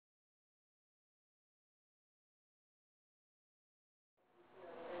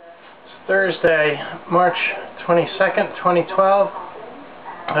Thursday, March 22nd, 2012.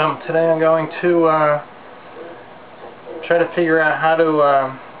 Today I'm going to try to figure out how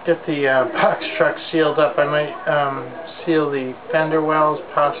to get the box truck sealed up. I might seal the fender wells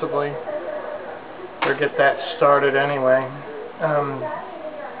possibly, or get that started anyway.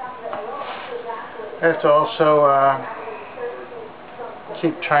 I have to also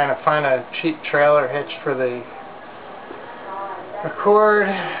keep trying to find a cheap trailer hitch for the Accord,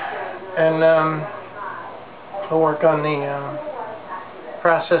 and I'll work on the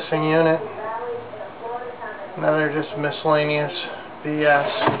processing unit. Another just miscellaneous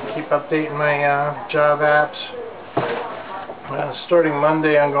BS. Keep updating my job apps. Starting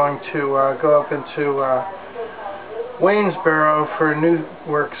Monday, I'm going to go up into Waynesboro for a new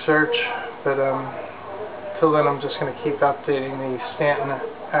work search, but till then I'm just going to keep updating the Stanton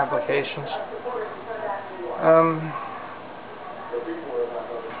applications.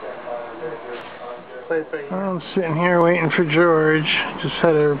 I'm sitting here waiting for George. Just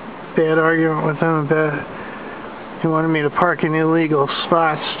had a bad argument with him about he wanted me to park in illegal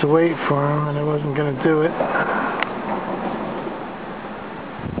spots to wait for him, and I wasn't going to do it.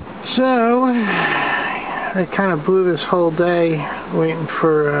 So I kind of blew this whole day waiting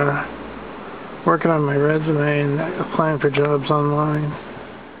for working on my resume and applying for jobs online.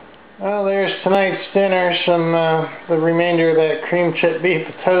 Well, there's tonight's dinner, the remainder of that cream chip beef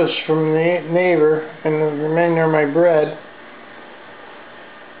with toast from the neighbor, and the remainder of my bread.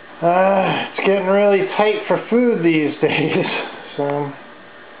 It's getting really tight for food these days, so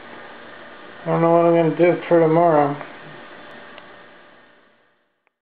I don't know what I'm going to do for tomorrow.